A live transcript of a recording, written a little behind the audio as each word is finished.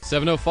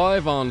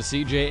7:05 on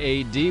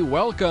CJAD.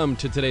 Welcome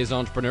to today's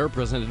Entrepreneur,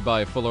 presented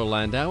by Fuller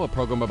Landau, a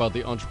program about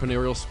the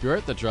entrepreneurial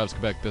spirit that drives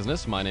Quebec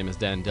business. My name is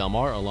Dan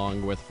Delmar,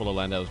 along with Fuller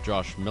Landau's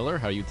Josh Miller.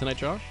 How are you tonight,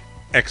 Josh?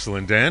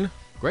 Excellent, Dan.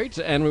 Great,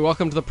 and we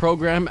welcome to the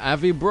program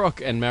Avi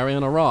Brook and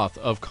Marianna Roth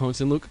of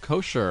Cote-St-Luc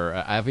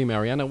Kosher. Avi,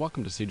 Marianna,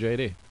 welcome to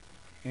CJAD.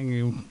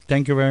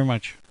 Thank you very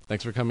much.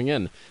 Thanks for coming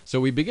in.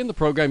 So we begin the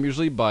program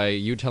usually by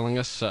you telling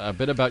us a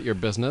bit about your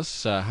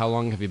business. How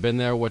long have you been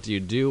there? What do you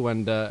do?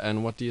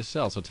 And what do you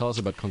sell? So tell us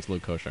about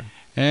Cote-St-Luc Kosher.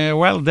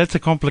 Well, that's a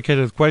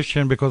complicated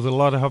question because a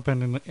lot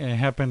happened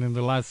in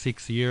the last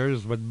 6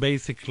 years. But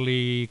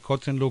basically,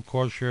 Cote-St-Luc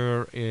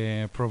Kosher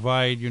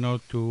provide,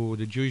 to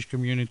the Jewish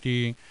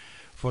community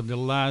for the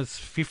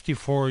last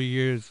 54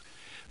 years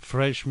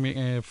fresh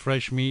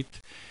meat.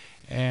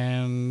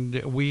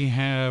 And we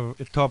have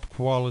a top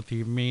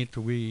quality meat.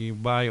 We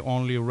buy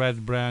only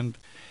red brand,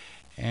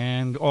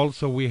 and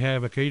also we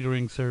have a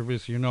catering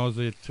service,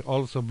 that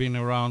also been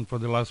around for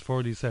the last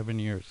 47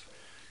 years.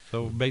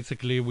 So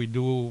basically we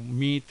do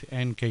meat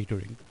and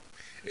catering.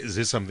 Is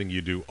this something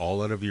you do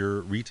all out of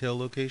your retail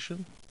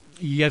location?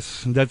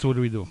 Yes, that's what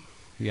we do.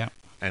 Yeah.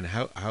 And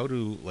how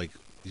do,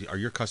 are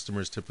your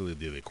customers typically,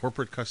 are they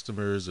corporate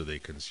customers? Are they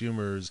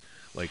consumers?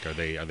 Are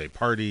they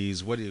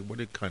parties? What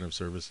kind of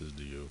services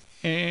do you?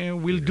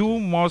 We'll do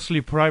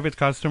mostly private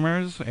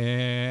customers,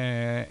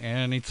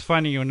 and it's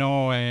funny,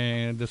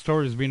 the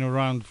store has been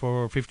around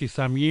for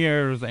 50-some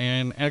years,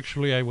 and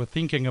actually I was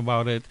thinking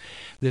about it.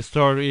 The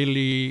store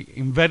really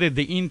invented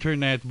the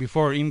internet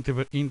before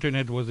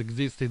internet was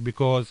existed,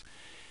 because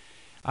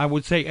I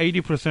would say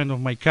 80% of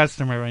my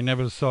customer, I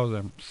never saw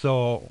them.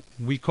 So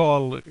we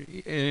call,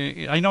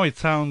 I know it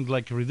sounds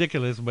like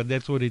ridiculous, but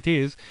that's what it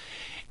is.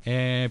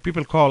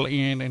 People call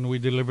in and we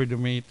deliver the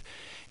meat.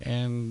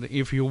 And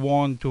if you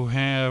want to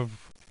have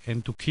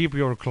and to keep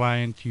your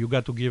client, you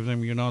got to give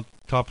them,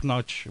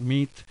 top-notch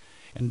meat.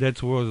 And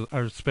that was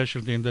our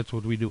specialty, and that's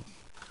what we do.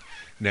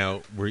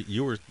 Now,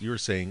 you were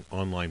saying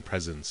online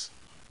presence,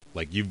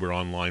 like you were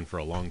online for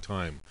a long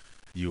time.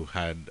 You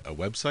had a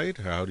website?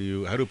 How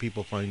do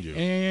people find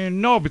you?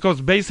 No,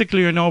 because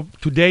basically,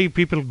 today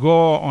people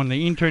go on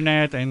the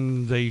internet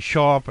and they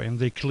shop and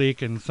they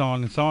click and so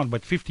on and so on.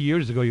 But 50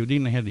 years ago, you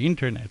didn't have the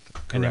internet.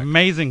 Correct. And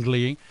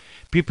amazingly,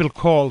 people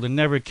called and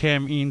never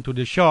came into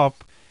the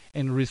shop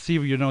and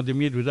received, the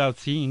meat without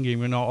seeing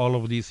him, all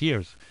of these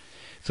years.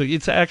 So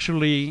it's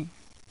actually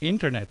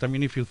internet. I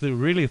mean, if you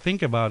really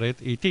think about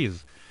it, it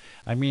is.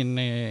 I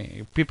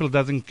mean, people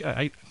doesn't,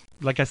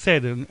 like I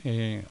said,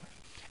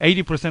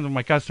 80% of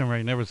my customer,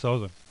 I never saw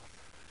them.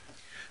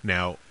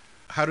 Now,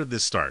 how did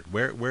this start?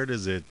 Where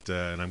does it,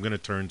 and I'm going to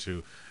turn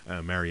to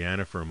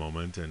Marianna for a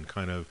moment and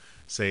kind of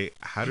say,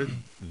 how did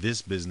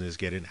this business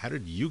get in? How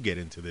did you get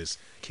into this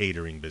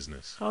catering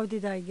business? How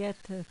did I get?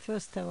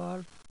 First of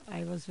all,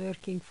 I was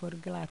working for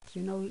Glatt.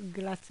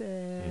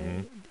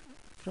 Glatt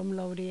from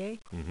Laurier.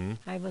 Mm-hmm.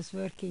 I was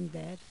working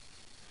there.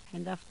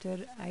 And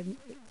after I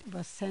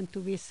was sent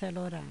to Saint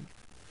Laurent.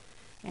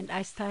 And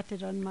I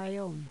started on my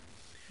own.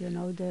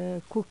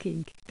 The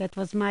cooking. That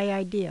was my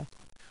idea.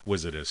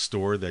 Was it a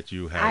store that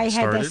you had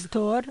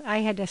started? I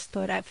had a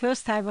store. At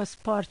first, I was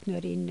partner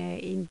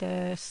in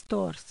the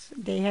stores.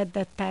 They had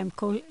that time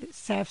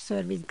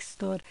self-serving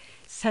store,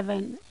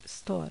 7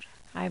 store.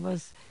 I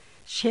was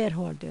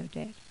shareholder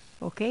there,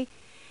 okay?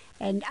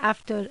 And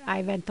after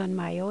I went on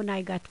my own,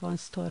 I got 1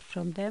 store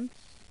from them.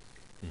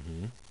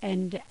 Mm-hmm.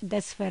 And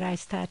that's where I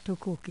started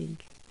cooking.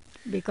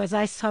 Because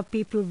I saw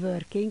people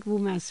working,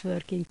 women's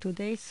working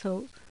today,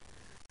 so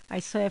I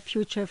saw a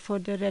future for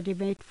the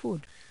ready-made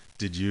food.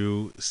 Did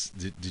you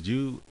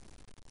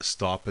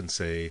stop and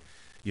say,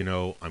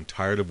 I'm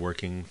tired of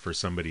working for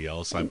somebody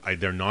else.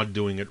 They're not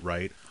doing it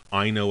right.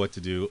 I know what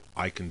to do.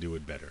 I can do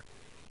it better.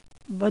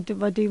 What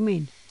do you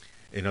mean?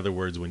 In other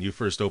words, when you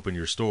first opened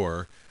your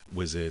store,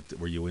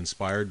 were you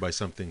inspired by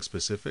something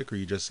specific, or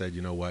you just said,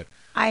 you know what?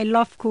 I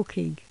love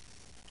cooking.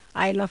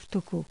 I love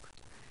to cook.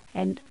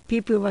 And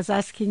people was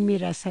asking me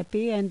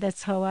recipe, and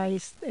that's how I,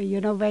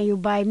 when you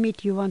buy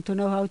meat, you want to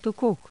know how to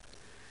cook.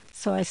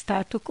 So I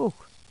start to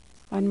cook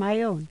on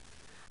my own.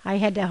 I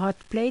had a hot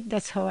plate,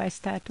 that's how I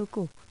start to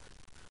cook.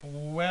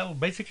 Well,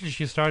 basically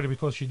she started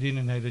because she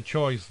didn't have a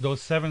choice.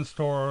 Those 7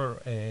 stores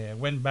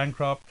went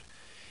bankrupt,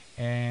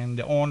 and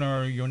the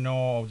owner,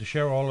 of the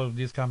shareholder of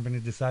this company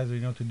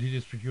decided, to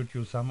distribute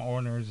to some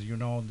owners,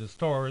 the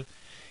stores.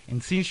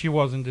 And since she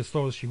was in the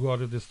stores, she got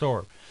to the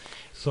store.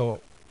 So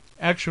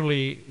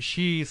actually,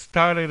 she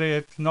started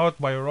it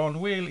not by her own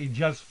will. It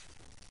just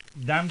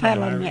damped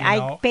fell her. On me.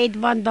 I paid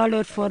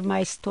 $1 for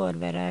my store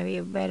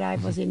where I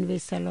was in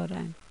Saint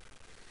Laurent,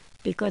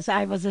 because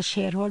I was a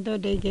shareholder.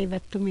 They gave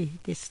it to me,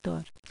 this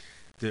store.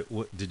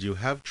 Did you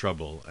have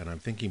trouble? And I'm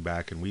thinking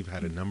back, and we've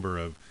had a number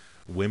of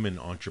women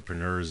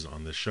entrepreneurs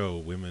on the show,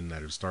 women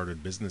that have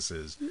started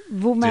businesses.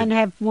 Women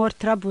have more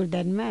trouble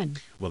than men.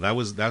 Well,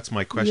 that's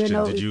my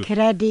question. Did you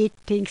credit,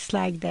 things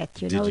like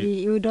that.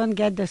 You don't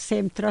get the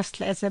same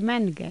trust as a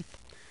man get.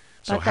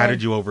 So how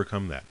did you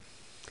overcome that?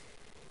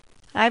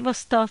 I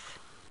was tough,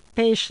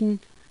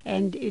 patient,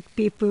 And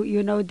people,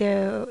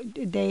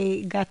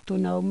 they got to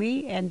know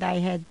me, and I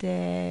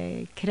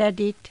had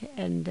credit,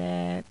 and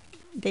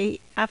they,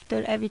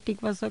 after everything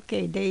was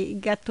okay, they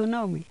got to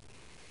know me.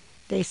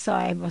 They saw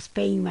I was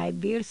paying my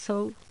bill,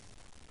 so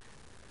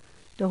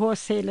the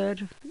wholesaler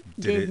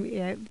gave me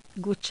a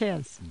good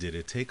chance. Did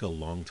it take a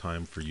long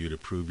time for you to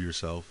prove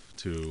yourself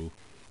to?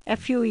 A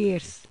few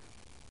years.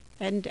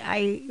 And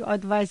I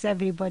advise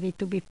everybody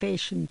to be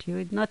patient.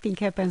 Nothing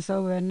happens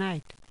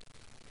overnight.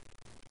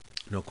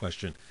 No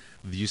question.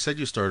 You said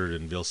you started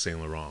in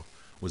Ville-Saint-Laurent.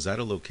 Was that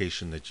a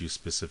location that you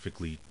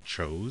specifically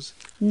chose?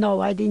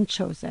 No, I didn't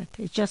choose that.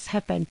 It just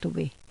happened to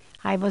be.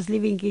 I was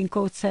living in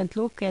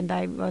Cote-St-Luc, and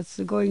I was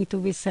going to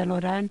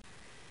Ville-Saint-Laurent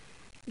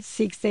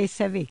 6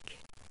 days a week.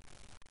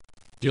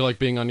 Do you like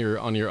being on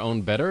your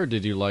own better, or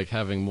did you like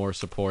having more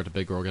support, a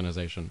bigger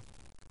organization?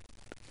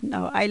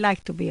 No, I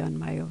like to be on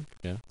my own.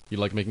 Yeah, you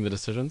like making the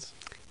decisions.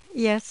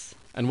 Yes.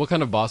 And what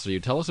kind of boss are you?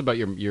 Tell us about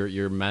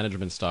your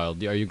management style.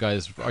 Are you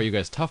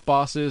guys tough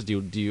bosses?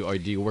 Do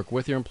you work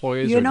with your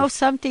employees? You know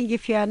something,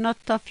 if you are not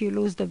tough, you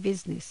lose the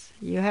business.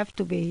 You have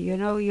to be. You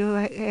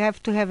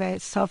have to have a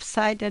soft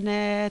side and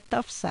a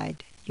tough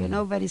side. When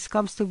it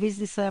comes to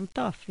business, I'm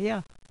tough.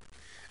 Yeah.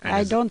 And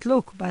I don't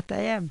look, but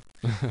I am.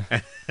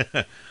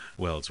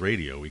 Well, it's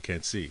radio; we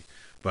can't see.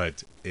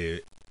 But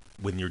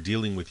when you're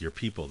dealing with your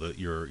people,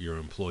 your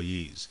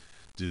employees,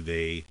 do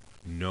they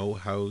know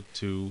how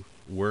to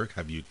work?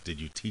 Did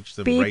you teach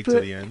them right to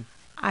the end?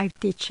 I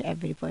teach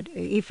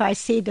everybody. If I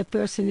see the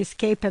person is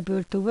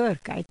capable to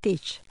work, I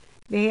teach.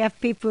 We have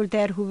people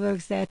there who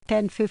works there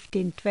 10,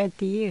 15,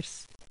 20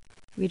 years.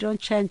 We don't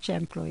change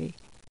employee.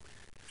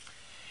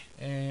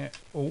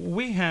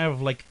 We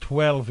have like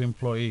 12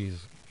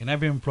 employees, and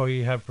every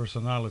employee have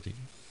personality.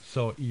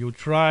 So you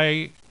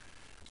try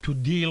to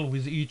deal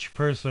with each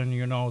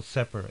person,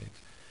 separate.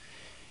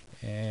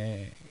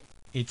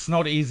 It's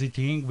not easy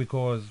thing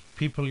because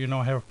people,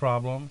 have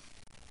problems,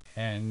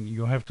 and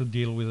you have to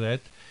deal with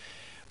it.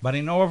 But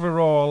in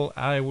overall,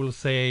 I will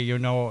say,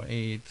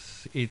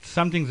 it's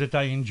something that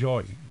I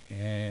enjoy.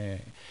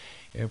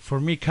 For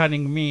me,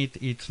 cutting meat,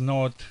 it's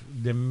not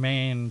the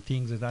main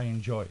thing that I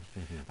enjoy.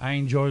 I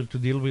enjoy to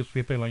deal with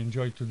people. I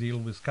enjoy to deal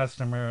with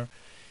customer,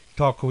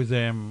 talk with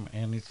them,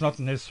 and it's not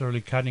necessarily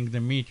cutting the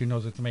meat,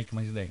 that make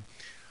my day.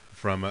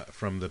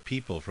 From the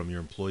people, from your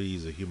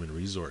employees, a human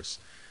resource,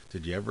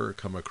 did you ever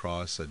come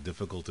across a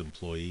difficult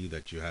employee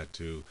that you had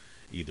to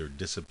either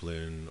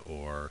discipline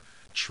or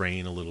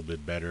train a little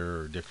bit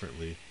better or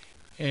differently?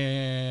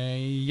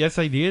 Yes,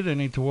 I did,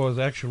 and it was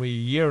actually a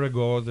year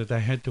ago that I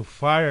had to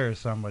fire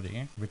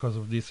somebody because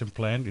of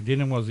discipline. It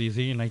didn't was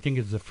easy, and I think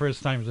it's the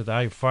first time that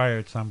I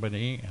fired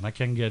somebody, and I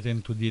can't get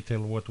into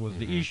detail what was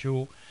the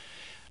issue,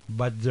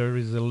 but there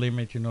is a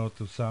limit,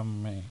 to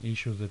some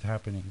issues that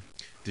happening.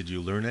 Did you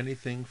learn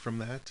anything from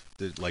that?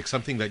 Like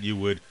something that you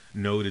would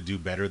know to do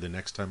better the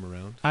next time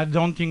around? I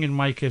don't think in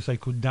my case I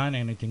could done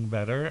anything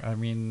better. I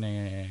mean,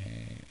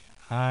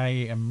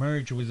 I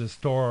merged with the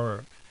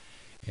store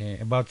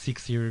about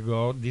 6 years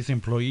ago. This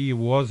employee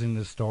was in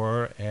the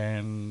store,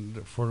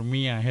 and for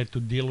me, I had to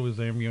deal with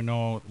him,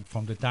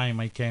 from the time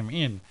I came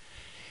in.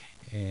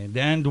 The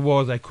end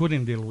was I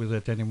couldn't deal with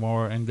it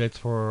anymore, and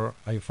that's where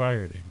I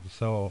fired him.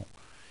 So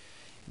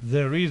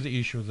there is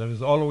issues. There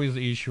is always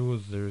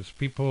issues. There's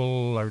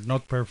people are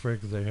not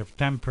perfect. They have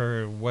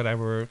temper,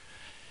 whatever.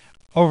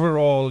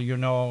 Overall, you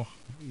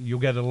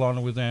get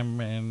along with them,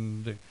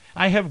 and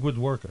I have good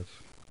workers.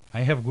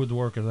 I have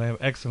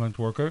excellent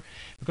workers,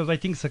 because I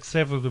think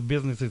success of the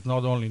business is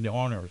not only the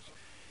owners.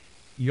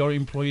 Your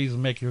employees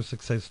make your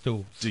success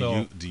too.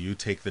 Do you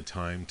take the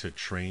time to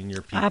train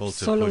your people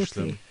to push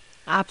them?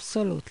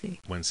 Absolutely.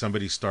 When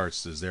somebody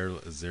starts, is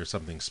there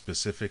something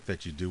specific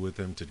that you do with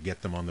them to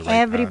get them on the right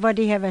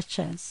Everybody have a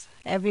chance.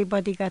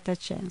 Everybody got a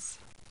chance.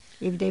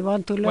 If they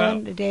want to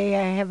learn, they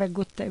have a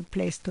good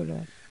place to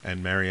learn.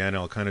 And Marianna,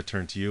 I'll kind of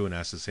turn to you and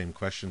ask the same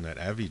question that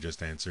Avi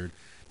just answered.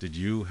 Did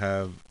you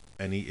have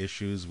any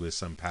issues with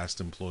some past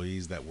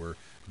employees that were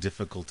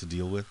difficult to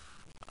deal with?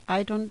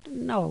 I don't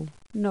know.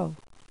 No.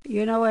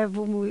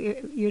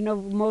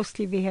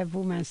 Mostly we have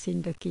women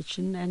in the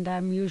kitchen, and I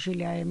am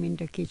in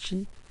the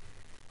kitchen.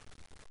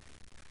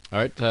 All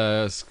right,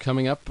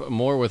 coming up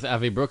more with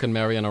Avi Brook and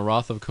Marianna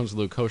Roth of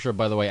Cote-St-Luc Kosher.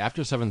 By the way,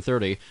 after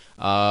 7:30,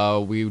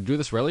 we do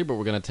this rarely, but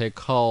we're going to take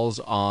calls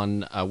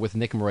on with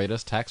Nick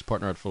Moraitis, tax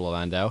partner at Fuller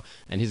Landau,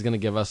 and he's going to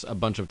give us a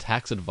bunch of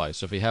tax advice.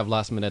 So if you have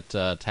last-minute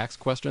tax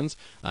questions,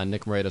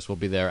 Nick Moraitis will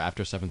be there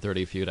after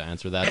 7:30 for you to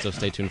answer that, so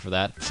stay tuned for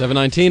that.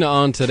 7:19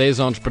 on today's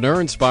Entrepreneur,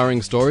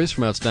 inspiring stories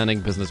from outstanding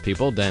business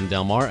people. Dan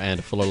Delmar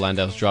and Fuller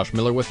Landau's Josh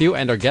Miller with you,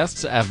 and our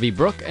guests, Avi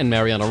Brook and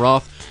Marianna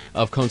Roth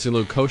of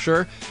Cote-St-Luc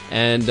Kosher.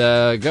 And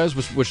guys,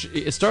 which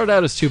it started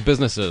out as two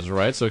businesses,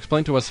 right? So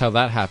explain to us how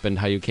that happened,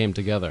 how you came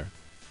together.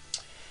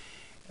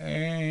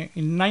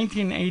 In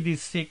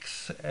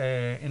 1996,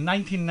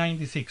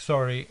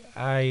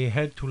 I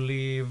had to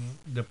leave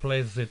the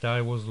place that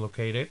I was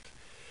located.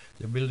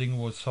 The building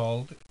was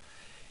sold,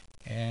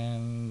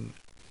 and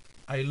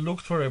I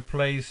looked for a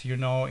place,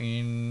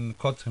 in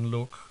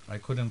Cote-St-Luc. I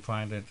couldn't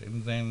find it.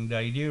 And then the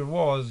idea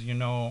was,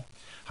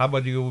 how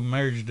about you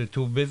merge the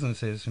two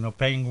businesses,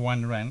 paying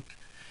one rent,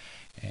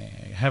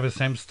 have the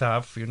same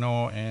staff,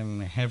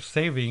 and have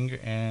saving.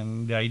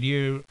 And the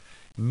idea,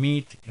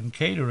 meat and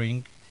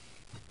catering,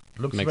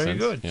 looks Makes very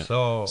sense, good. yeah.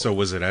 So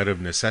was it out of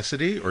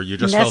necessity, or you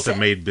just felt it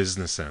made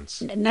business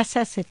sense?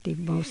 Necessity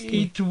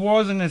mostly. It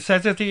was a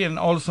necessity and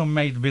also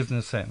made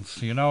business sense.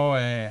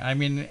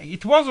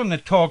 It wasn't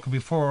a talk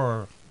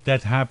before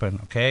that happened,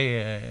 okay?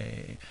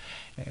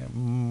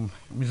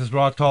 Mrs.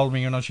 Roth told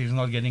me, she's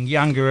not getting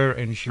younger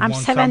and she I'm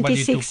wants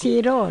somebody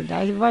 76-year-old. I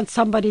want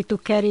somebody to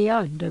carry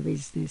on the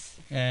business.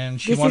 and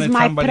she This is wanted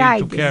my somebody pride,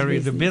 to this carry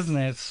the business.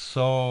 business,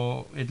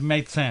 so it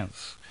made sense.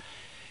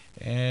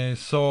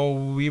 So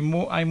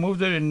I moved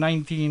there in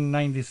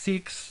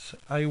 1996.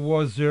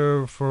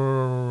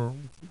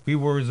 We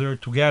were there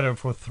together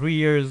for 3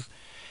 years,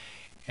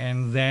 and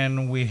then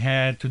we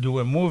had to do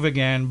a move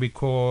again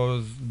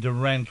because the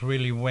rent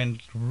really went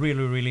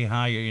really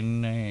high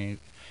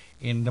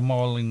in the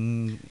mall in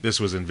This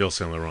was in Ville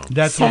Saint Laurent.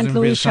 that was St. in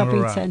Louis Ville Saint Shopping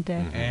Laurent. Center.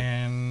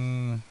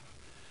 And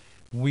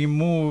we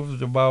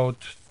moved about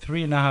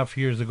 3.5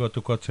 years ago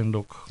to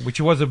Cote-St-Luc, which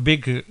was a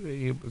big,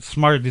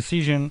 smart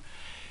decision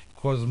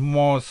because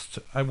most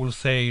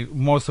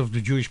of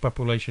the Jewish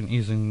population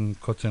is in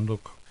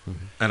Cote-St-Luc.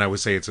 And I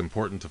would say it's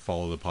important to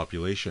follow the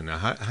population. Now,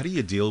 how do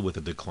you deal with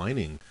a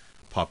declining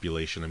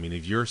population? I mean,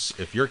 if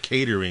you're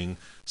catering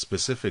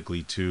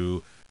specifically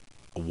to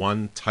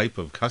one type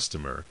of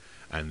customer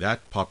and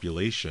that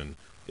population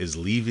is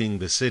leaving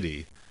the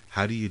city,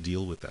 how do you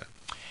deal with that?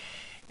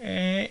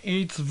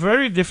 It's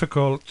very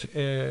difficult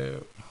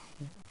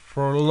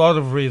for a lot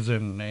of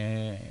reasons.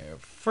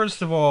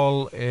 First of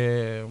all,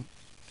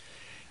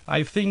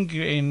 I think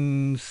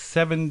in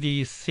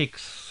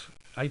 76,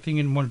 I think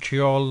in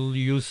Montreal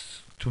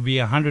used to be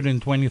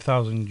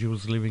 120,000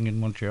 Jews living in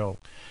Montreal.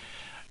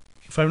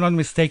 If I'm not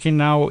mistaken,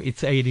 now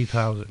it's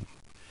 80,000.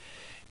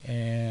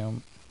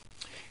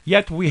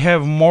 Yet we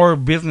have more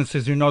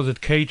businesses,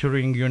 that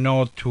catering,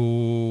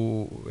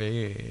 to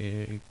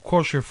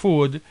kosher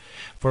food.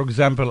 For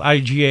example,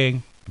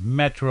 IGA,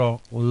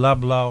 Metro,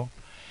 Loblaw,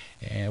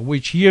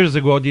 which years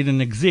ago didn't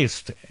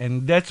exist.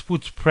 And that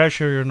puts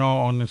pressure,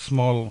 on the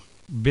small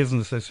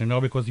businesses,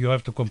 because you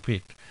have to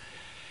compete.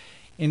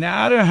 In the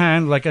other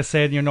hand, like I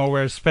said,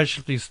 we're a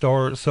specialty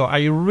store, so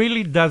I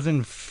really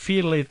doesn't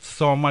feel it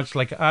so much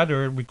like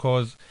other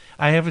because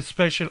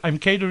I'm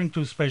catering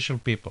to special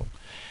people.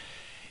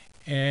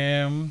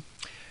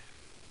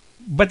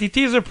 But it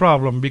is a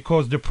problem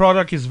because the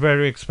product is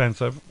very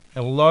expensive.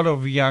 A lot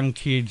of young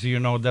kids,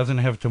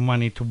 doesn't have the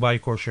money to buy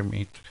kosher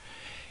meat.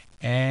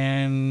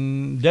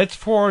 And that's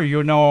for,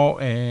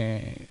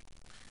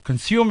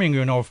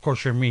 consuming, of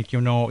kosher meat,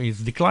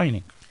 is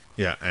declining.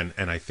 Yeah,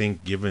 and I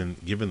think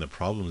given the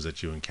problems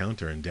that you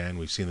encounter, and Dan,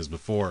 we've seen this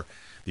before,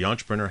 the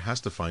entrepreneur has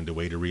to find a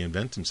way to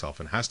reinvent himself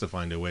and has to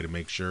find a way to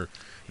make sure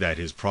that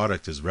his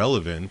product is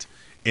relevant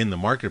in the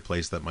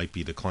marketplace that might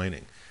be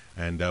declining.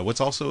 And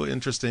what's also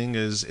interesting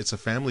is it's a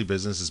family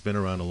business. It's been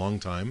around a long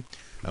time.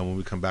 And when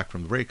we come back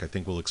from the break, I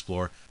think we'll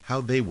explore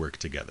how they work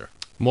together.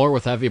 More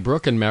with Avi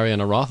Brook and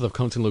Marianna Roth of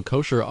Cote-St-Luc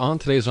Kosher on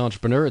today's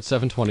Entrepreneur at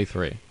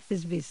 7:23.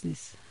 This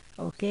business.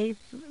 Okay,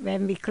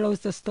 when we close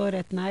the store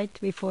at night,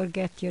 we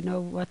forget,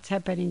 what's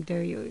happening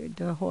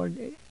the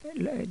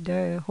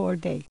whole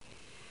day.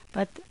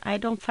 But I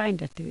don't find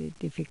that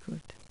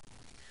difficult.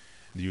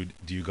 Do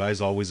you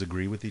guys always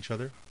agree with each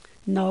other?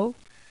 No,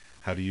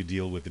 How do you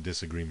deal with the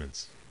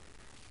disagreements?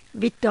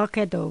 we talk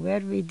it over,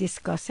 we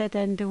discuss it,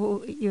 and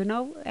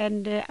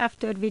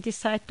after we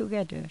decide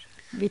together.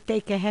 We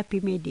take a happy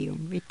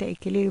medium. We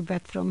take a little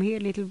bit from here, a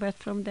little bit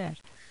from there.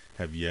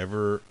 Have you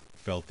ever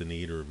felt the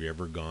need, or have you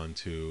ever gone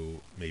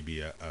to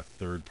maybe a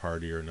third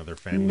party or another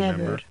family Never.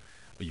 member?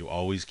 Or you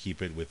always keep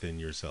it within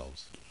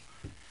yourselves?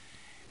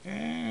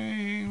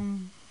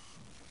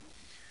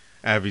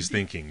 Avi's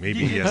thinking.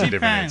 Maybe he has a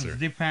different answer.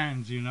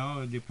 Depends.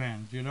 We're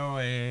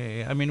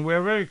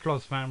a very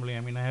close family.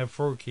 I have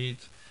 4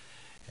 kids,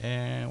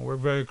 and we're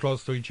very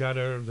close to each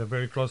other. They're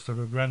very close to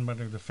the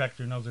grandmother. The fact,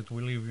 that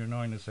we live,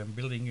 in the same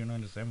building,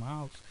 in the same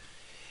house.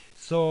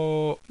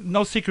 So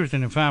no secret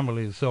in the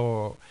family.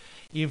 So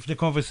if the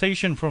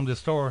conversation from the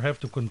store have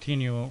to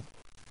continue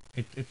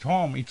at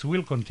home, it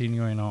will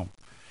continue in home.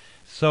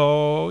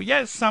 So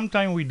yes,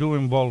 sometimes we do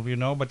involve,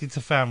 but it's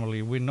a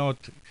family. We're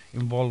not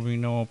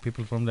involving,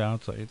 people from the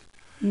outside.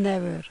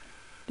 Never.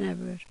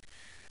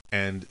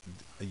 And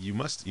you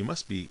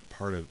must be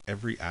part of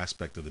every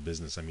aspect of the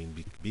business.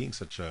 Being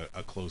such a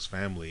close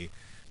family,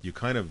 you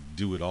kind of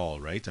do it all,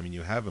 right?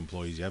 You have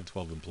employees, you have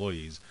 12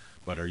 employees,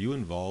 but are you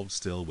involved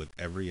still with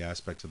every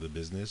aspect of the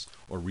business,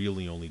 or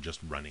really only just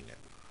running it?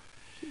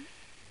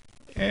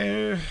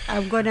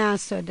 I'm going to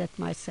answer that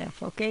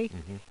myself, okay?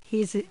 Mm-hmm.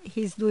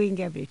 He's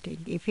doing everything.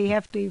 If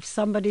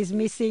somebody's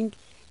missing,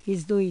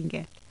 he's doing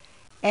it.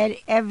 And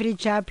every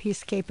job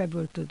he's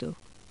capable to do.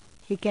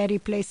 He can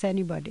replace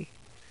anybody.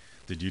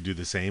 Did you do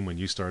the same when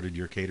you started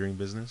your catering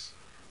business?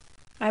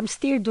 I'm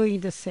still doing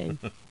the same.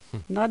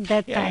 Not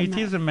that Yeah, time. it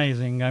is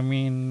amazing. I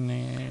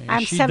mean,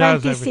 I'm she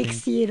does 76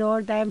 everything. year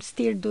old. I'm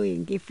still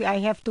doing. If I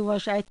have to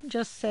wash, I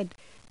just said,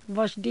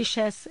 wash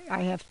dishes.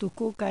 I have to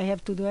cook. I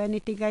have to do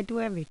anything. I do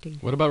everything.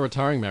 What about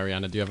retiring,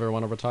 Mariana? Do you ever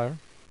want to retire?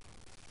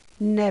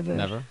 Never.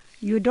 Never.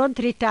 You don't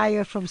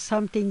retire from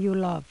something you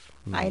love.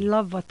 I Mm.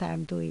 love what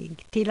I'm doing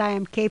till I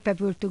am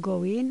capable to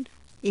go in.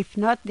 If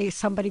not, there's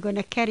somebody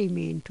gonna carry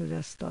me into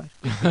the store.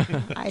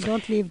 I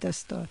don't leave the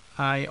store.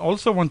 I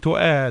also want to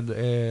add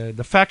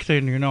the fact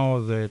that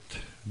that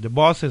the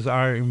bosses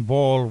are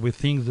involved with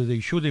things that they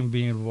shouldn't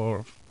be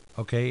involved.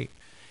 Okay,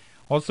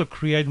 also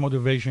create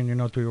motivation,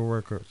 to your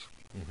workers.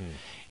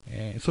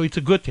 So it's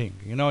a good thing.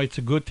 It's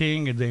a good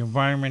thing. The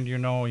environment,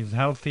 is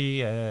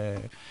healthy,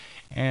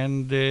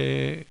 and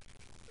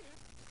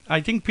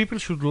I think people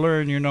should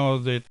learn,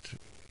 that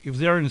if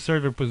they are in a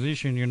certain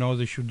position,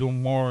 they should do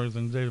more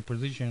than their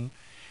position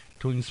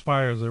to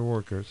inspire their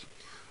workers.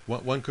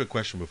 One quick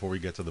question before we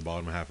get to the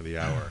bottom half of the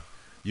hour.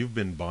 You've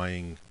been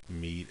buying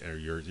meat or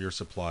your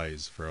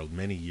supplies for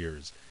many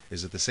years.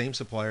 Is it the same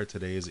supplier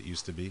today as it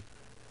used to be?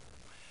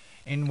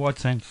 In what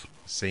sense?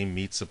 Same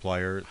meat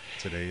supplier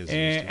today as it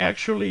used to be?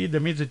 Actually, the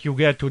meat that you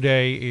get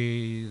today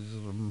is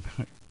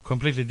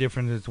completely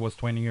different than it was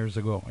 20 years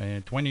ago.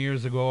 20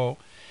 years ago,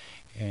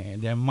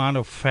 the amount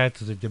of fat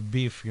that the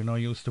beef,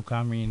 used to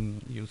come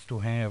in, used to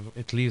have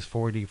at least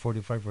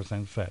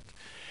 45% fat.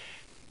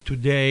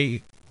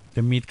 Today,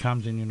 the meat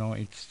comes in,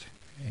 it's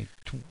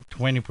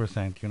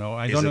 20%.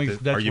 I don't know if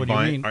that's what you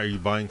mean. Are you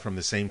buying from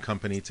the same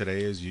company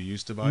today as you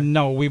used to buy?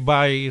 No, we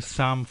buy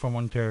some from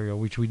Ontario,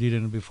 which we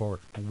didn't before.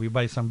 We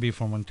buy some beef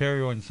from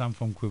Ontario and some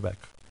from Quebec.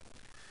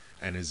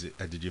 And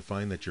did you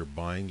find that you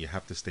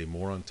have to stay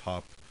more on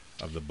top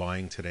of the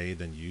buying today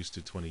than you used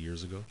to 20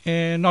 years ago?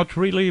 Not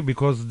really,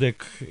 because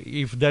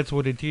if that's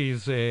what it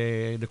is,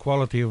 the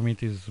quality of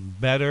meat is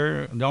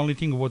better. The only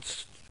thing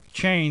what's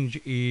changed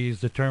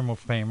is the term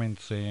of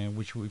payments,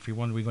 which, if you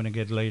want, we're going to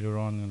get later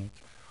on.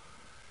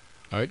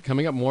 All right,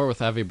 coming up more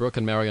with Avi Brook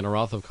and Marianna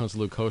Roth of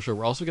Cote-St-Luc Kosher.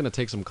 We're also going to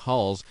take some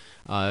calls.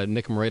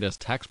 Nick Moraitis,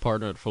 tax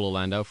partner at Fuller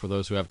Landau, for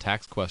those who have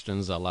tax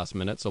questions last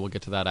minute. So we'll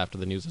get to that after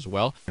the news as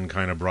well. And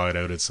kind of brought it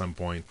out at some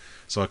point.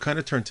 So I kind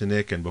of turned to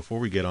Nick, and before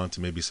we get on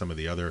to maybe some of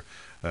the other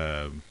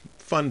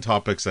fun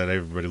topics that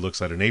everybody looks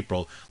at in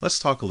April, let's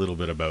talk a little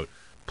bit about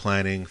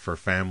planning for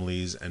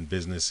families and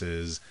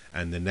businesses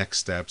and the next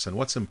steps and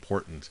what's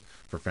important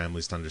for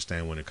families to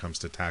understand when it comes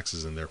to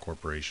taxes in their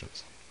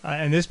corporations.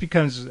 And this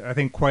becomes, I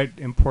think, quite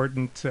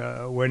important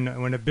when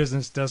a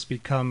business does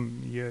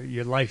become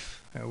your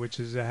life, which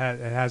is it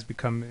has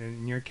become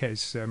in your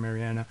case,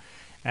 Mariana.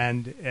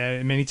 And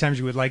many times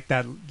you would like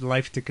that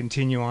life to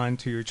continue on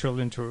to your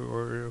children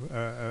or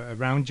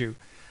around you.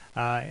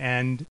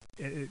 And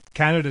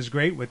Canada's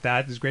great with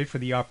that. It's great for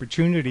the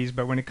opportunities.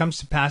 But when it comes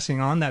to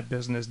passing on that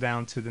business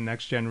down to the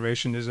next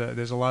generation,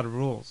 there's a lot of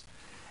rules.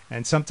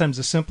 And sometimes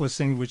the simplest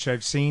thing, which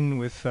I've seen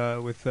with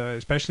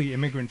especially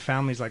immigrant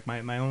families, like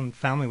my own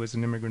family was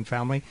an immigrant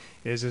family,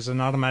 is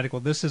an automatic, well,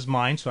 this is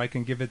mine, so I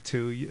can give it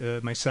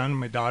to my son,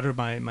 my daughter,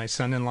 my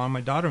son-in-law,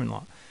 my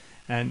daughter-in-law.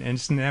 And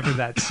it's never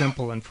that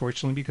simple,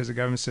 unfortunately, because the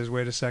government says,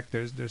 wait a sec,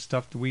 there's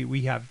stuff that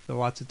we have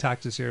lots of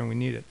taxes here and we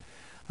need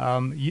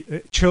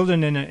it.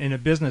 Children in a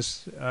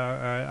business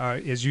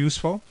is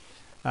useful.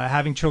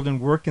 Having children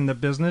work in the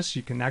business,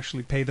 you can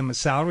actually pay them a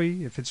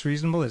salary if it's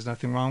reasonable. There's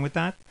nothing wrong with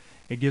that.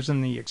 It gives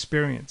them the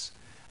experience.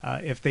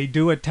 If they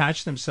do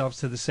attach themselves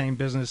to the same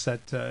business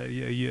that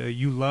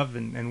you love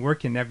and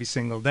work in every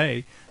single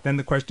day, then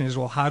the question is,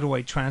 well, how do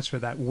I transfer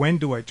that? When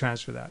do I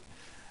transfer that?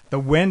 The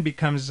when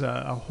becomes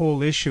a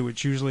whole issue,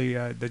 which usually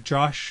the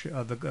Josh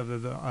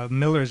the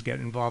Millers get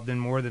involved in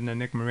more than the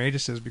Nick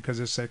Moraitis, because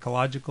there's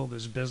psychological,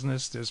 there's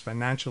business, there's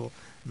financial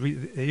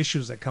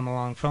issues that come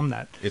along from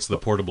that. It's the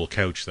portable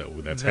couch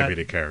that's heavy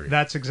to carry.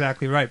 That's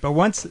exactly right. But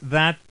once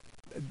that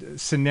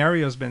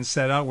scenario has been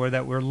set out where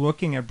that we're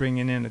looking at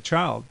bringing in a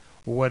child,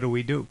 what do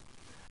we do?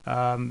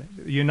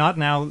 You're not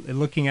now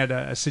looking at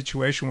a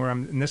situation where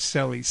I'm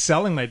necessarily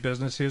selling my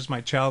business. Here's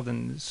my child,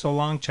 and so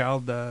long,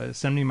 child,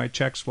 send me my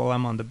checks while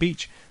I'm on the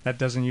beach. That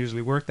doesn't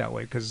usually work that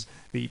way, because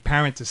the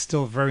parent is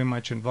still very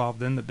much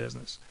involved in the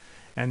business.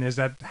 And there's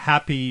that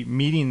happy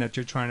meeting that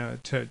you're trying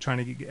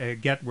to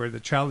get, where the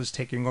child is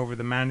taking over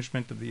the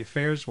management of the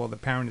affairs while the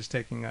parent is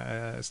taking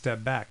a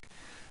step back.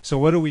 So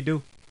what do we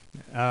do?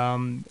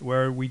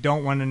 Where we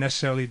don't want to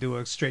necessarily do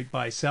a straight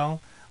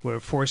buy-sell. We're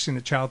forcing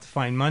the child to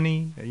find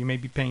money. You may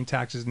be paying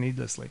taxes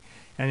needlessly.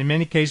 And in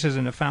many cases,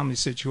 in a family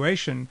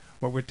situation,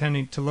 what we're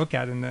tending to look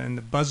at in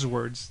the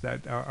buzzwords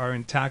that are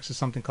in tax is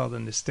something called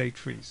an estate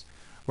freeze,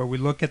 where we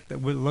look at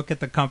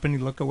the company,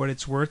 look at what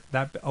it's worth.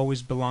 That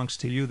always belongs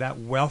to you. That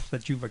wealth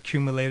that you've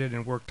accumulated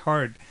and worked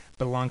hard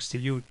belongs to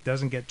you. It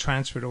doesn't get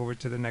transferred over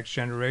to the next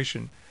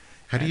generation.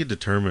 How do you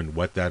determine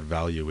what that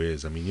value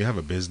is? I mean, you have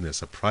a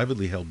business, a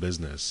privately held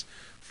business,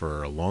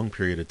 for a long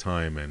period of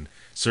time, and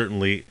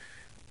certainly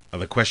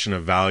the question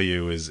of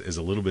value is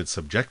a little bit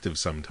subjective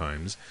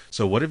sometimes.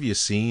 So what have you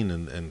seen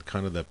and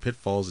kind of the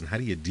pitfalls, and how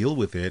do you deal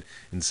with it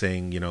in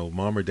saying,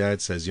 mom or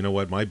dad says, you know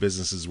what, my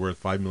business is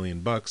worth $5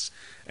 million,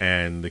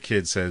 and the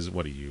kid says,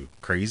 what are you,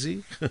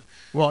 crazy?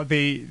 Well,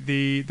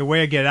 the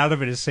way I get out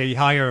of it is say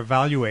hire a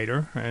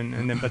evaluator,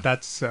 and then but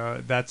that's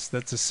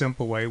a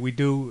simple way. We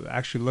do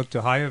actually look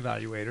to hire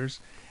evaluators,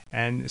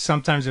 and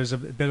sometimes there's a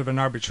bit of an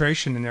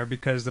arbitration in there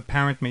because the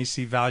parent may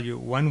see value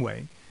one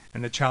way,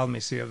 and the child may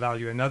see a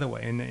value another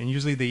way. And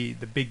usually the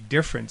big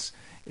difference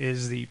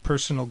is the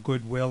personal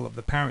goodwill of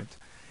the parent.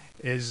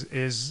 Is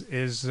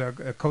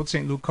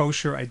Cote-St-Luc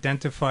Kosher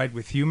identified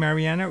with you,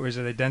 Marianna, or is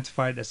it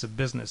identified as a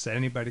business that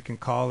anybody can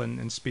call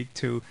and speak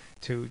to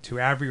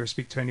Avery or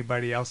speak to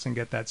anybody else and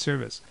get that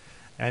service?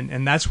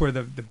 And that's where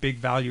the big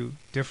value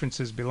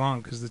differences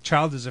belong, because the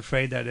child is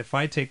afraid that if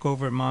I take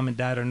over and mom and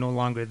dad are no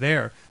longer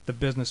there, the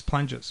business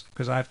plunges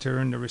because I have to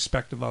earn the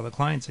respect of all the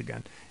clients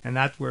again. And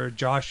that's where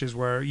Josh is,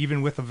 where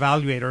even with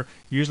evaluator,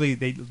 usually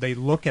they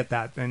look at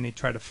that and they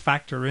try to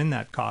factor in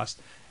that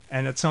cost.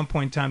 And at some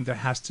point in time, there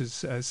has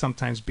to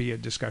sometimes be a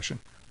discussion.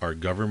 Are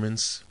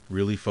governments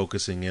really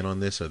focusing in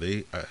on this? Are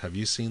they? Have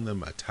you seen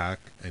them attack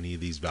any of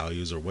these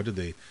values, or what do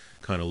they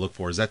kind of look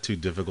for? Is that too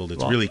difficult?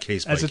 It's really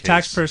case by case. As a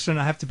tax person,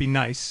 I have to be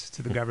nice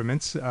to the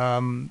governments.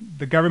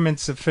 The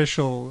government's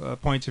official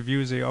point of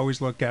view is they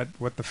always look at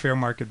what the fair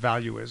market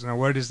value is. Now,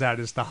 what is that?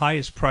 It's the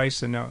highest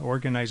price in an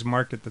organized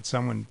market that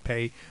someone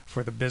pay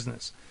for the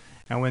business.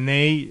 And when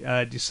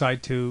they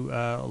decide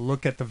to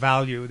look at the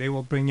value, they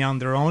will bring on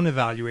their own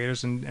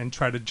evaluators and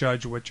try to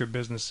judge what your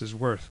business is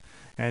worth.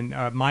 And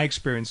my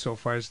experience so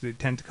far is they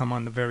tend to come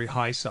on the very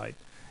high side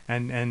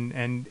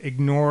and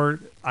ignore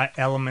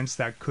elements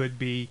that could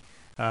be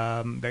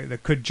that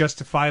could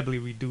justifiably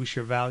reduce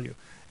your value.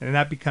 And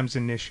that becomes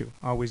an issue,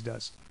 always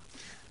does.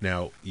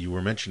 Now, you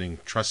were mentioning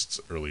trusts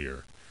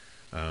earlier.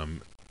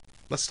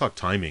 Let's talk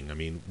timing. I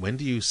mean, when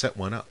do you set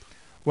one up?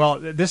 Well,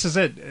 this is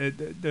it.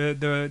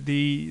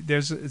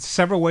 There's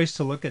several ways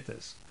to look at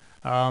this.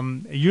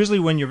 Usually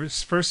when you're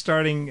first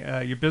starting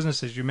your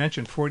business, as you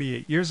mentioned,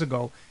 48 years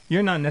ago,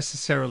 you're not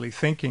necessarily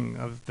thinking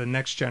of the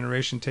next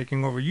generation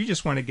taking over. You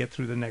just want to get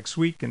through the next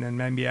week, and then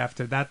maybe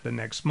after that the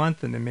next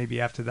month, and then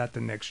maybe after that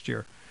the next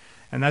year.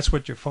 And that's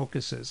what your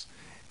focus is.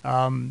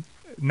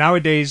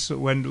 Nowadays,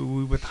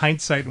 with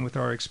hindsight and with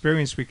our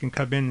experience, we can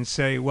come in and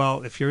say,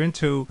 well, if you're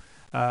into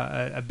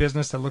a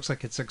business that looks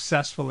like it's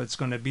successful, it's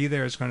going to be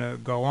there, it's going to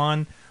go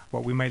on.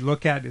 What we might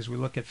look at is we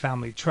look at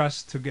family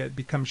trust to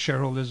become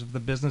shareholders of the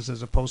business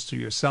as opposed to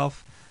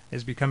yourself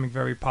is becoming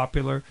very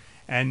popular.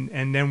 And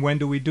then when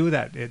do we do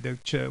that?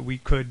 We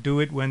could do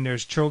it when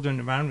there's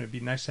children around. It'd be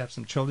nice to have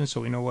some children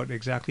so we know what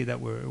exactly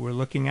that we're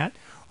looking at.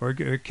 Or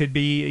it could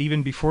be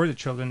even before the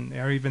children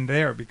are even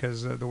there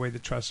because of the way the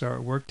trusts are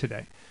at work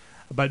today.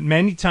 But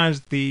many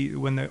times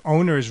when the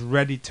owner is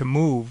ready to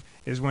move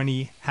is when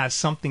he has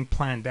something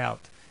planned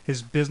out.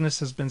 His business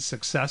has been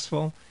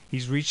successful.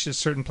 He's reached a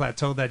certain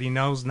plateau that he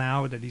knows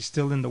now that he's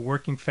still in the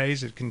working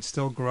phase. It can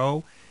still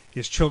grow.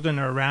 His children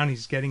are around.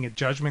 He's getting a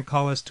judgment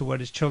call as to what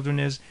his children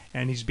is,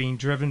 and he's being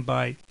driven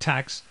by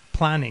tax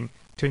planning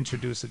to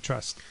introduce a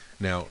trust.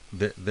 Now,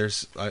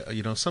 there's,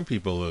 some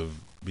people have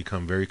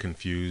become very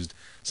confused.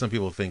 Some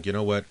people think, you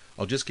know what,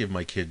 I'll just give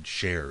my kid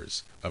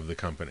shares of the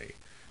company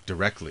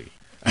directly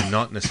and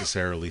not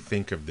necessarily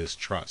think of this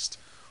trust.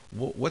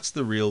 What's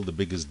the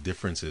biggest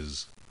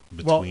differences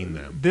between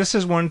them? This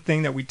is one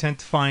thing that we tend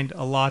to find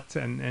a lot,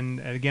 and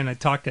again, I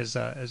talk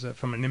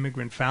from an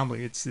immigrant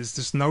family. It's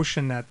this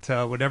notion that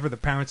whatever the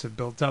parents have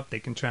built up, they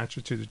can transfer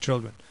to the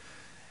children,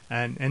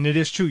 and it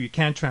is true. You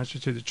can transfer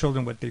to the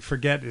children. What they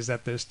forget is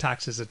that there's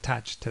taxes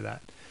attached to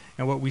that.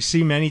 And what we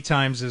see many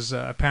times is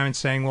a parent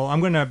saying, "Well,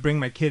 I'm going to bring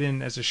my kid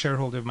in as a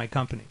shareholder of my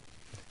company."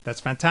 That's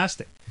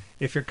fantastic.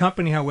 If your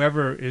company,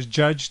 however, is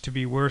judged to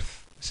be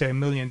worth, say, $1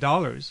 million,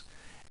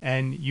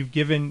 and you've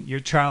given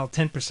your child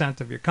 10%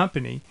 of your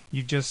company,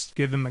 you've just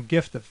given him a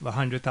gift of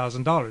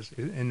 $100,000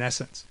 in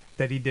essence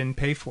that he didn't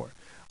pay for.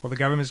 Well, the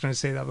government's going to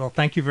say that, well,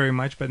 thank you very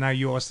much, but now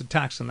you owe us the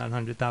tax on that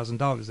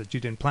 $100,000 that you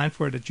didn't plan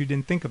for, that you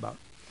didn't think about.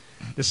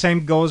 The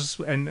same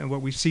goes, and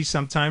what we see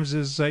sometimes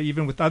is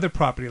even with other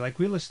property like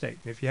real estate.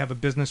 If you have a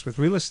business with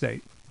real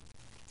estate,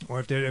 or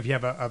if you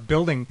have a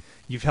building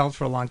you've held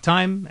for a long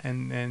time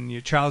and your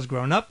child's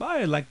grown up,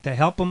 I'd like to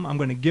help him, I'm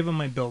going to give him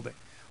my building.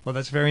 Well,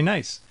 that's very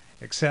nice.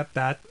 Except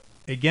that,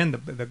 again,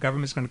 the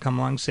government's going to come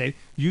along and say,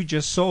 you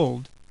just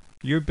sold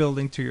your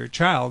building to your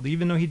child,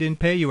 even though he didn't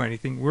pay you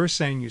anything. We're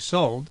saying you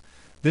sold.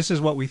 This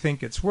is what we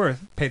think it's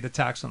worth. Pay the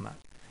tax on that.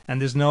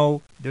 And there's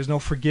no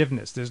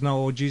forgiveness. There's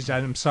no, oh, geez,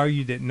 I'm sorry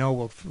you didn't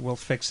know. We'll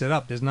fix it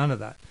up. There's none of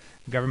that.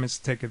 The governments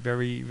take it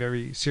very,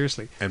 very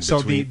seriously. And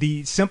so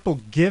the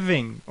simple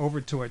giving over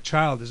to a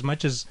child, as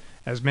much as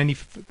many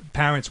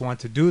parents want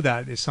to do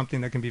that, is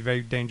something that can be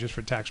very dangerous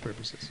for tax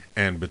purposes.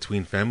 And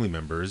between family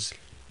members,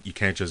 you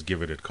can't just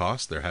give it at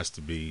cost. There has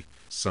to be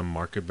some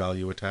market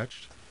value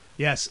attached.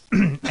 Yes.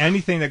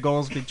 Anything that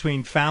goes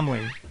between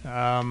family,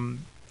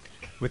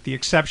 with the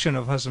exception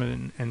of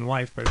husband and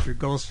wife, but if it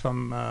goes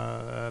from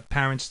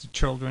parents to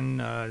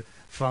children,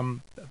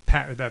 from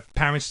the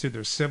parents to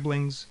their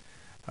siblings.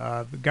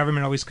 The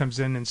government always comes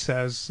in and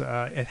says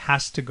it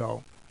has to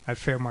go at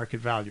fair market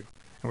value,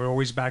 and we're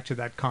always back to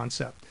that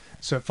concept.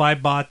 So if I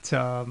bought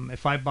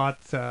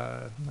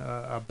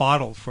a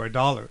bottle for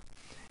 $1,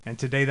 and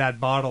today that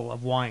bottle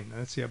of wine,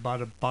 let's see, I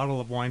bought a bottle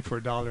of wine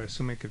for $1,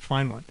 assuming I could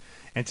find one,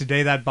 and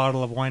today that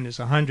bottle of wine is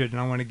 $100, and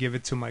I want to give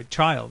it to my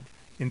child.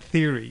 In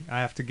theory, I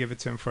have to give it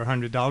to him for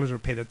 $100 or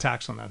pay the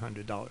tax on that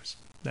 $100.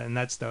 And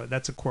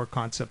that's a core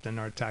concept in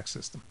our tax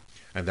system.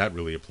 And that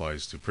really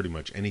applies to pretty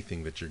much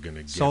anything that you're going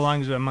to get. So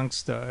long as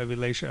amongst a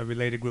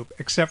related group,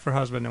 except for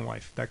husband and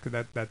wife.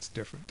 That's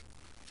different.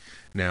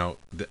 Now,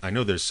 I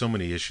know there's so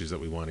many issues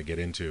that we want to get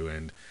into,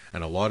 and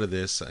a lot of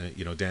this,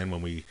 Dan,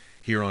 when we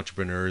hear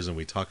entrepreneurs and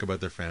we talk about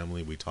their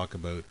family, we talk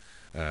about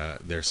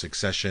their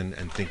succession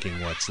and thinking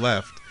what's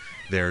left,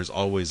 there's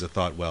always a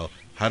thought, well,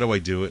 how do I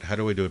do it? How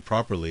do I do it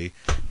properly?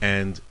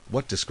 And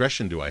what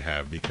discretion do I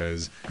have?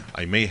 Because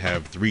I may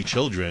have 3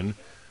 children.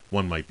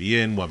 One might be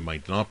in, one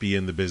might not be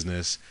in the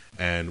business.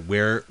 And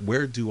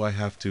where do I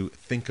have to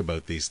think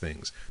about these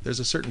things? There's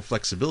a certain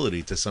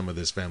flexibility to some of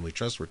this family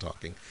trust we're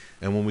talking.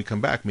 And when we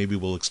come back, maybe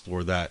we'll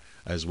explore that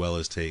as well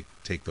as take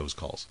those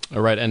calls.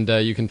 All right, and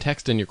you can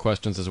text in your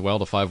questions as well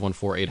to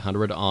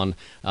 514-800 on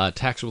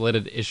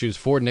tax-related issues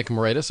for Nick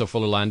Moraitis of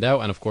Fuller Landau,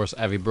 and of course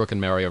Avi Brook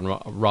and Marianna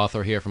Roth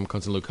are here from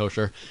Cote-St-Luc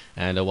Kosher,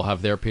 and we'll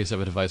have their piece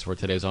of advice for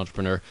today's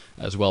entrepreneur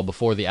as well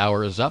before the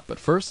hour is up. But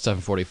first,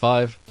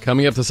 7:45.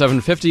 Coming up to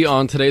 7:50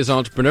 on today's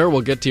entrepreneur,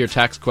 we'll get to your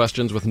tax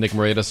questions with Nick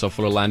Moraitis of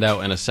Fuller Landau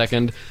in a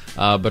second.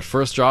 But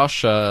first,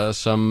 Josh,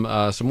 some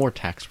more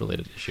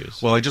tax-related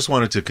issues. Well, I just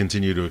wanted to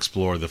continue to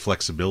explore the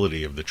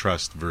flexibility of the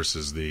trust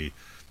versus the,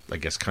 I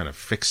guess, kind of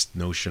fixed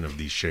notion of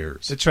these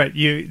shares. That's right.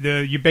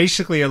 You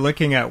basically are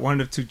looking at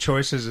one of two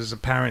choices as a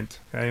parent.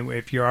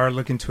 If you are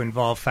looking to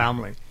involve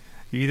family,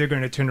 you're either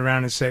going to turn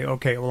around and say,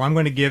 okay, well, I'm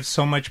going to give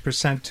so much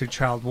 % to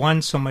child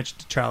 1, so much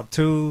to child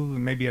 2,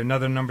 maybe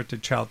another number to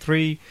child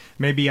 3.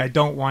 Maybe I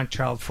don't want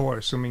child 4,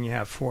 assuming you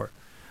have 4.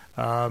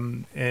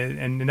 And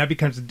that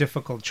becomes a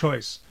difficult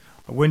choice.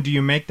 When do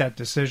you make that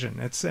decision?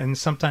 And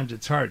sometimes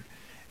it's hard.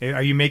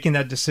 Are you making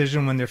that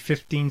decision when they're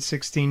 15,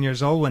 16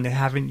 years old, when they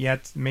haven't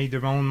yet made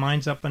their own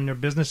minds up on their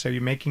business? Are you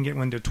making it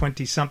when they're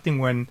 20-something,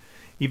 when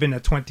even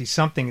at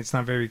 20-something it's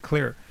not very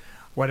clear?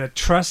 What a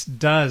trust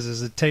does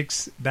is it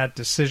takes that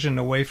decision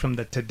away from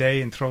the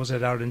today and throws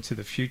it out into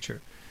the future.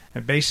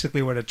 And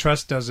basically what a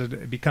trust does,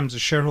 it becomes a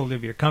shareholder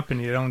of your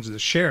company. It owns the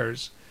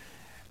shares.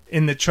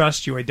 In the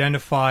trust, you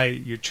identify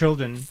your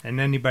children and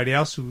anybody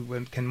else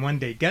who can one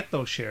day get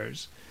those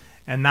shares.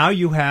 And now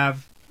you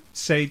have,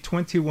 say,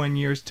 21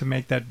 years to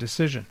make that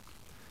decision.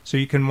 So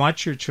you can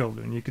watch your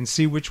children. You can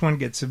see which one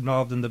gets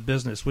involved in the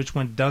business, which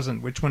one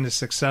doesn't, which one is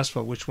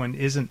successful, which one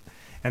isn't.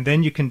 And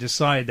then you can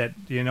decide that,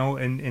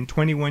 in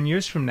 21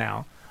 years from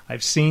now,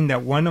 I've seen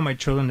that one of my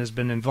children has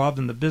been involved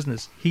in the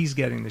business. He's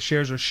getting the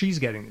shares or she's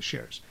getting the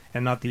shares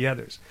and not the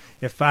others.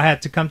 If I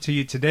had to come to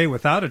you today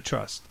without a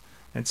trust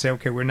and say,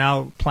 okay, we're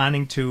now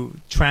planning to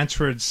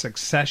transfer the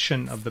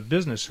succession of the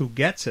business, who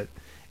gets it?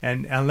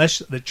 And unless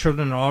the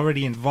children are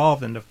already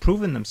involved and have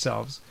proven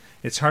themselves,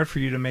 it's hard for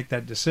you to make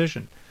that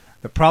decision.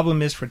 The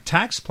problem is for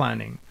tax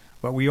planning,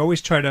 but we always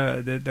try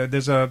to,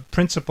 there's a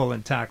principle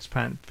in tax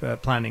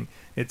planning.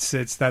 It's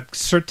that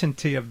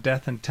certainty of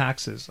death and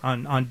taxes.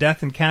 On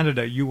death in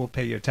Canada, you will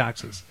pay your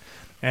taxes.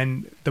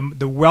 And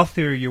the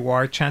wealthier you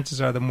are, chances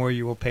are the more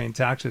you will pay in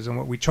taxes. And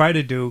what we try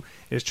to do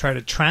is try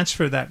to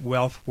transfer that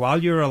wealth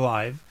while you're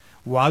alive,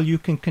 while you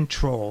can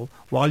control,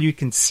 while you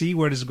can see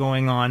what is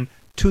going on,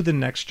 to the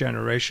next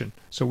generation.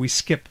 So we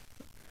skip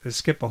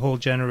a whole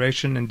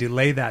generation and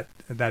delay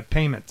that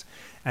payment.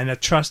 And a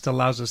trust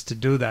allows us to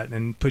do that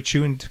and puts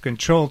you into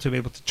control to be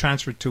able to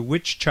transfer to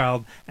which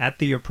child at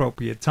the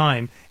appropriate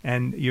time.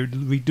 And you're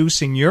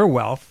reducing your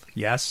wealth,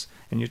 yes,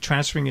 and you're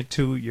transferring it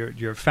to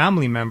your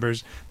family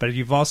members, but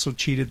you've also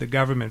cheated the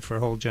government for a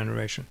whole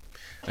generation.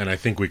 And I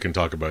think we can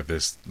talk about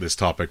this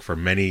topic for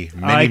many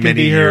I can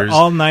be years. Here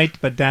all night,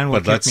 but Dan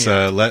will. But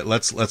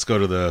let's go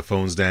to the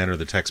phones, Dan, or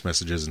the text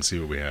messages, and see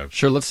what we have.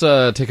 Sure. Let's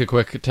take a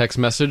quick text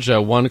message.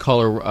 One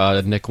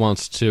caller, Nick,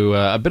 wants to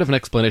a bit of an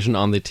explanation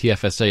on the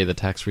TFSA, the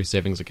tax-free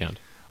savings account.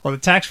 Well,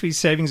 the tax-free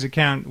savings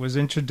account was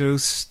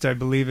introduced, I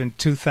believe, in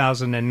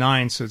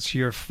 2009, so it's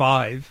year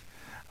 5.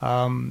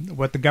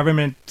 What the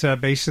government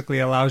basically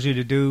allows you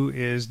to do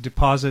is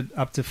deposit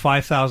up to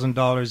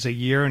 $5,000 a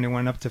year, and it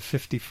went up to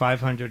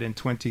 $5,500 in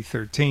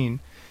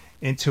 2013,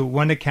 into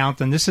one account.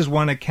 And this is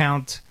one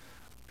account.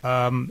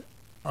 One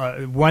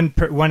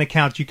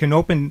account. You can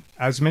open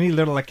as many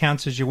little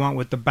accounts as you want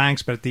with the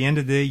banks, but at the end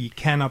of the day, you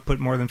cannot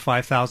put more than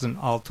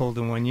 $5,000 all told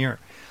in 1 year.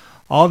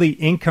 All the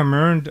income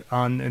earned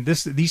on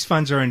these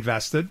funds are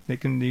invested. They're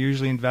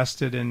usually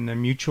invested in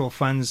mutual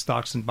funds,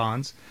 stocks, and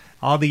bonds.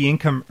 All the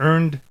income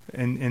earned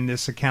in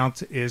this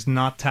account is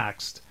not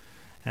taxed.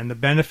 And the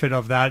benefit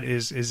of that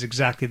is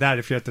exactly that.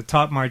 If you're at the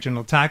top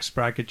marginal tax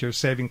bracket, you're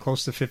saving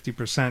close to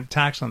 50%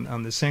 tax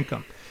on this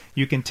income.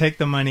 You can take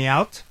the money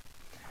out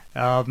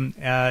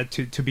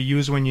to be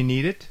used when you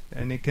need it,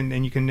 and you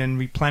can then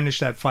replenish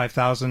that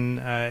 5,000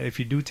 if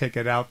you do take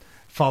it out,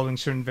 following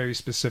certain very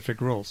specific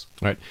rules.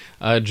 All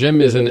right. Jim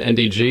is in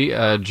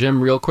NDG.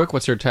 Jim, real quick,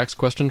 what's your tax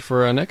question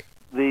for Nick?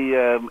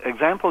 The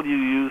example you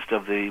used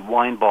of the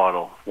wine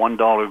bottle,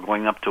 $1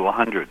 going up to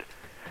 100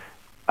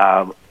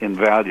 in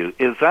value,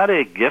 is that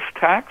a gift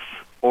tax,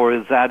 or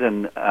is that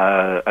an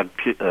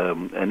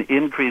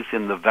increase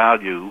in the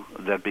value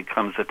that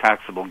becomes a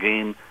taxable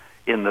gain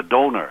in the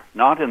donor,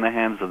 not in the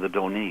hands of the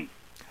donee?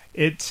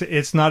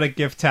 It's not a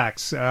gift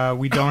tax.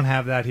 We don't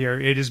have that here.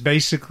 It is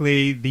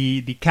basically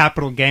the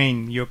capital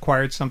gain. You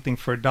acquired something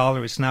for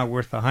 $1, it's now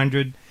worth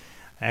 100,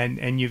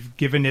 and you've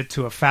given it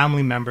to a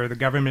family member. The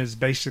government is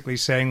basically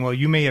saying, well,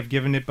 you may have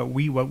given it, but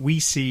what we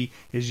see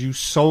is you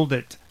sold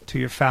it to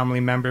your family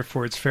member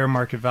for its fair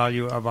market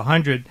value of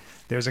 100.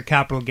 There's a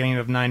capital gain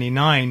of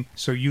 99,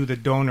 so you, the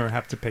donor,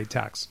 have to pay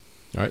tax.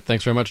 All right,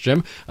 thanks very much,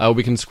 Jim.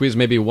 We can squeeze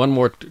maybe one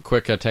more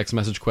quick text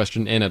message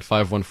question in at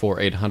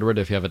 514-800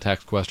 if you have a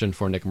tax question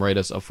for Nick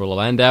Moraitis of Fuller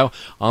Landau.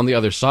 On the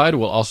other side,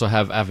 we'll also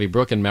have Avi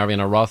Brook and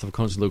Marianna Roth of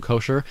Cote-St-Luc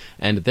Kosher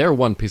and their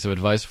one piece of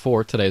advice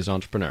for today's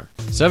entrepreneur.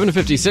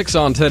 7:56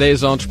 on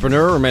today's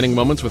entrepreneur. Remaining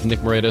moments with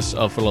Nick Moraitis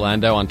of Fuller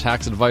Landau on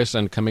tax advice,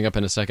 and coming up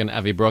in a second,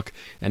 Avi Brook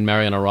and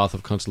Marianna Roth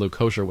of Cote-St-Luc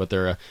Kosher with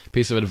their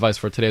piece of advice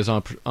for today's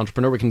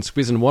entrepreneur. We can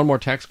squeeze in one more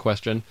tax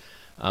question.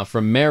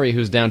 From Mary,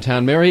 who's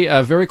downtown. Mary,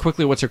 very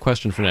quickly, what's your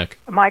question for Nick?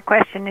 My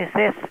question is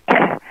this.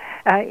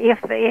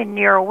 If in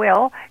your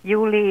will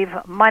you leave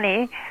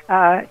money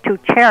to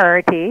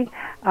charity,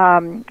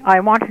 I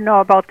want to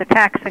know about the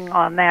taxing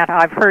on that.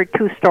 I've heard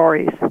two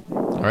stories.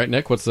 All right,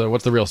 Nick, what's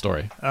the real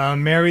story?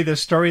 Mary, the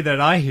story that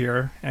I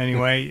hear,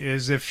 anyway,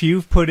 is if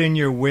you've put in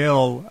your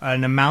will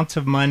an amount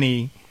of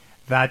money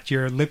that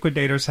your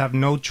liquidators have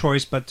no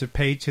choice but to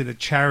pay to the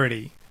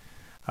charity,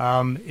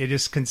 it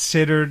is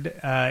considered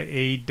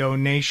a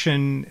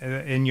donation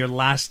in your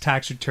last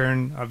tax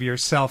return of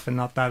yourself and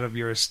not that of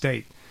your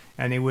estate.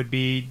 And it would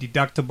be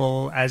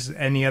deductible as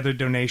any other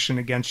donation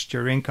against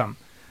your income.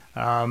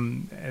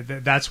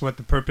 That's what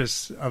the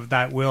purpose of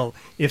that will.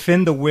 If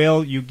in the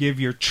will you give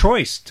your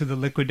choice to the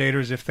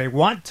liquidators if they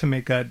want to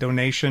make a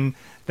donation,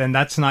 then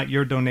that's not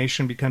your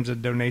donation, becomes a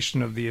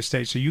donation of the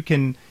estate. So you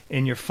can,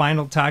 in your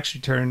final tax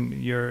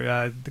return,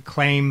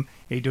 claim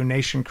a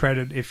donation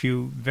credit if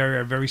you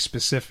are very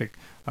specific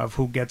of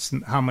who gets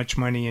how much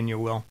money in your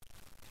will.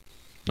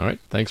 All right.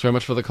 Thanks very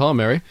much for the call,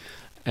 Mary.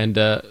 And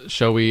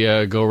shall we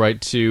go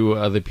right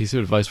to the piece of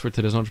advice for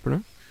today's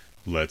entrepreneur?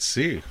 Let's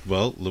see.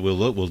 Well, we'll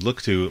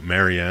look to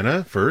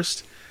Marianna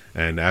first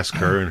and ask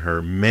her, in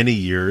her many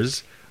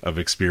years of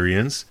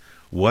experience,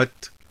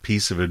 what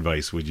piece of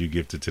advice would you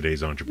give to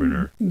today's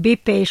entrepreneur? Be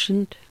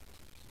patient,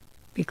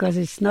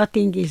 because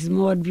nothing is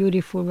more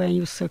beautiful when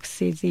you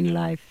succeed in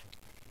life.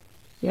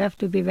 You have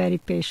to be very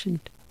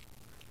patient.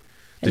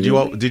 Did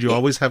you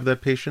always have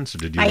that patience, or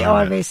did you? I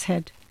always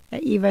had,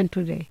 even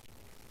today.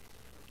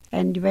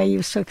 And when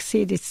you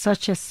succeed, it's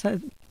such a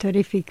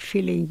terrific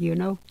feeling, you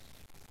know.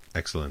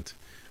 Excellent.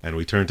 And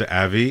we turn to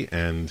Avi,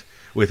 and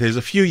with his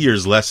a few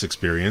years less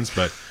experience,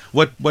 but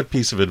what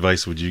piece of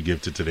advice would you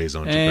give to today's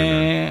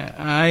entrepreneur?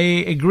 I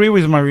agree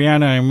with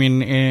Marianna. I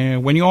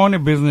mean, when you own a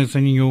business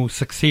and you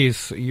succeed,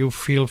 you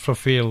feel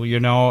fulfilled, you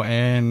know,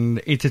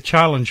 and it's a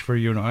challenge for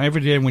you.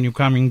 Every day when you're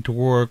coming to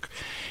work,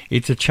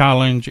 it's a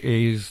challenge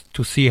is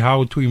to see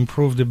how to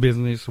improve the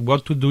business,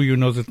 what to do,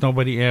 that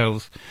nobody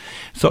else.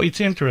 So it's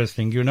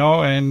interesting,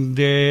 and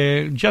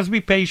just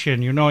be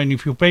patient, and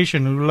if you're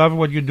patient, you love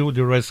what you do,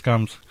 the rest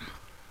comes.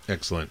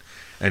 Excellent.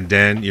 And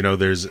Dan,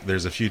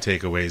 there's a few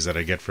takeaways that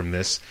I get from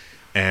this,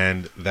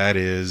 and that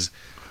is,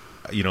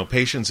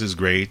 patience is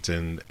great,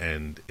 and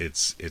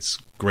it's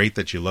great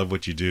that you love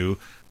what you do,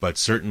 but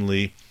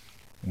certainly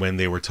when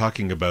they were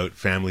talking about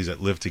families that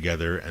live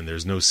together and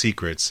there's no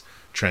secrets,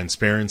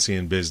 transparency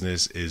in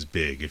business is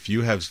big. If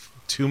you have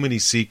too many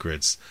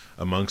secrets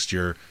amongst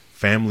your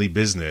family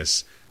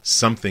business,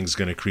 something's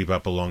going to creep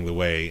up along the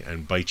way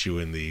and bite you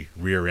in the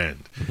rear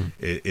end. Mm-hmm.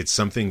 It's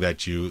something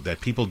that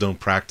people don't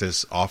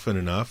practice often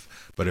enough.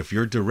 But if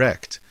you're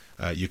direct,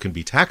 you can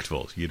be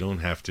tactful. You don't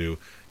have to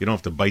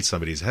bite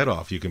somebody's head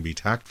off. You can be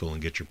tactful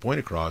and get your point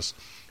across.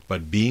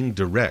 But being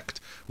direct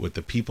with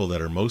the people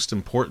that are most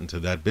important to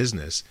that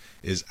business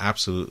is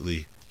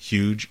absolutely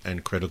huge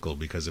and critical.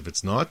 Because if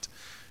it's not,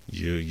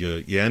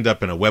 you end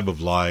up in a web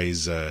of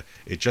lies.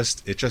 It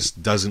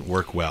just doesn't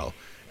work well,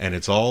 and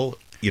it's all.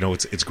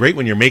 It's great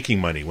when you're making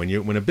money.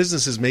 When a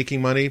business is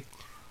making money,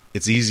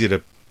 it's easy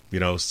to,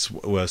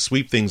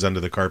 sweep things under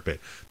the carpet.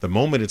 The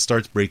moment it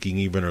starts breaking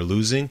even or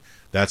losing,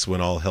 that's when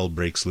all hell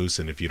breaks loose.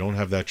 And if you don't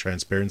have that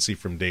transparency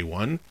from day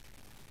one,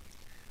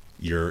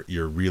 you're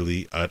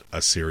really at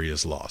a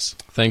serious loss.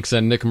 Thanks,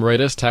 and Nick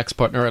Moraitis, tax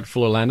partner at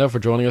Fuller Landau, for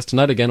joining us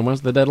tonight. Again,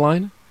 when's the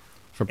deadline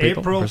for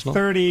people? April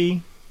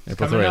 30.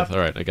 April coming 30th. up. All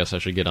right, I guess I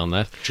should get on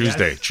that.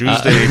 Tuesday, April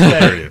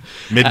 30th,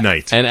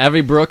 midnight. And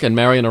Avi Brooke and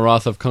Marianna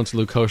Roth of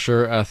Cote-St-Luc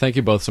Kosher, thank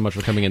you both so much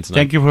for coming in tonight.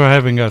 Thank you for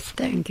having us.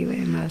 Thank you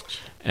very much.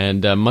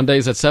 And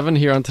Mondays at 7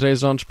 here on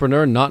Today's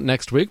Entrepreneur, not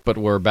next week, but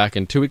we're back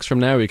in 2 weeks from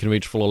now. You can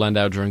reach Fuller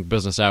Landau during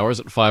business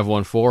hours at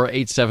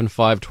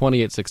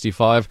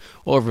 514-875-2865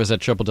 or visit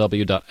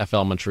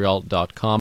www.flmontreal.com.